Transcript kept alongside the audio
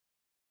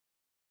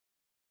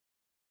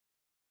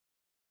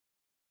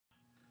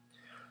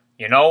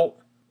You know,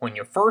 when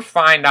you first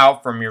find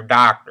out from your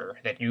doctor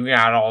that you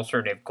got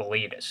ulcerative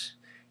colitis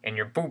and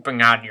you're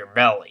pooping out of your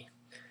belly,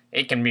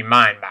 it can be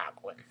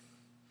mind-boggling.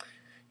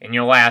 And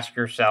you'll ask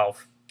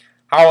yourself,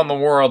 how in the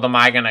world am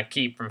I going to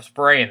keep from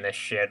spraying this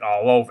shit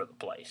all over the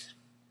place?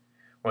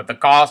 With the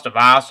cost of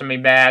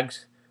ostomy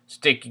bags,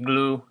 sticky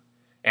glue,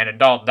 and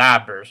adult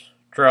diapers,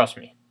 trust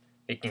me,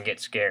 it can get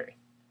scary.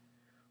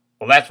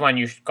 Well, that's when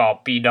you should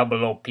call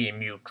POOP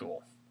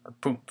Mutual, or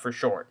POOP for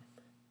short.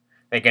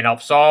 They can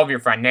help solve your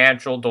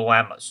financial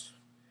dilemmas.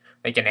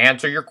 They can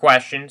answer your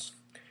questions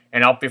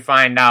and help you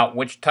find out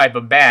which type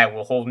of bag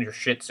will hold your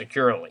shit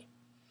securely.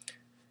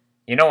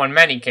 You know, in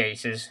many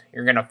cases,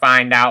 you're going to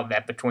find out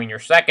that between your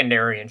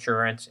secondary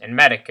insurance and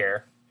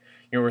Medicare,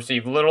 you'll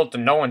receive little to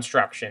no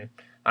instruction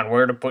on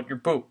where to put your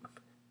poop.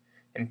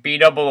 And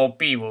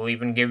POOP will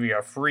even give you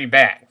a free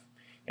bag.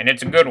 And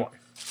it's a good one.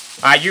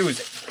 I use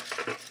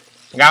it.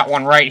 Got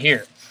one right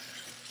here.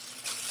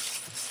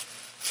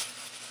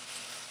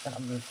 Got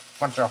a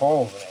bunch of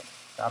holes in it.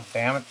 God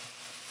damn it.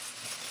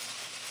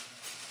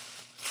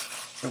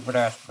 Stupid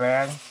ass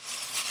bag.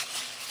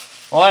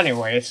 Well,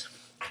 anyways,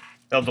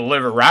 they'll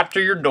deliver right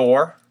to your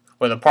door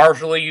with a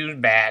partially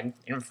used bag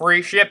and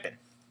free shipping.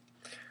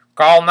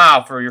 Call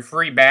now for your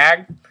free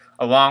bag,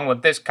 along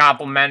with this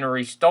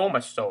complimentary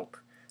stoma soap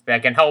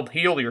that can help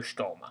heal your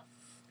stoma.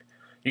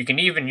 You can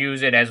even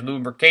use it as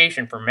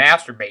lubrication for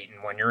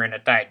masturbating when you're in a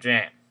tight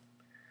jam.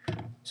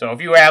 So if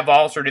you have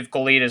ulcerative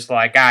colitis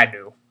like I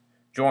do,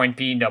 join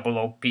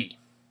POOP.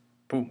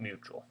 Poop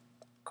Mutual.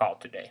 Call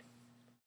today.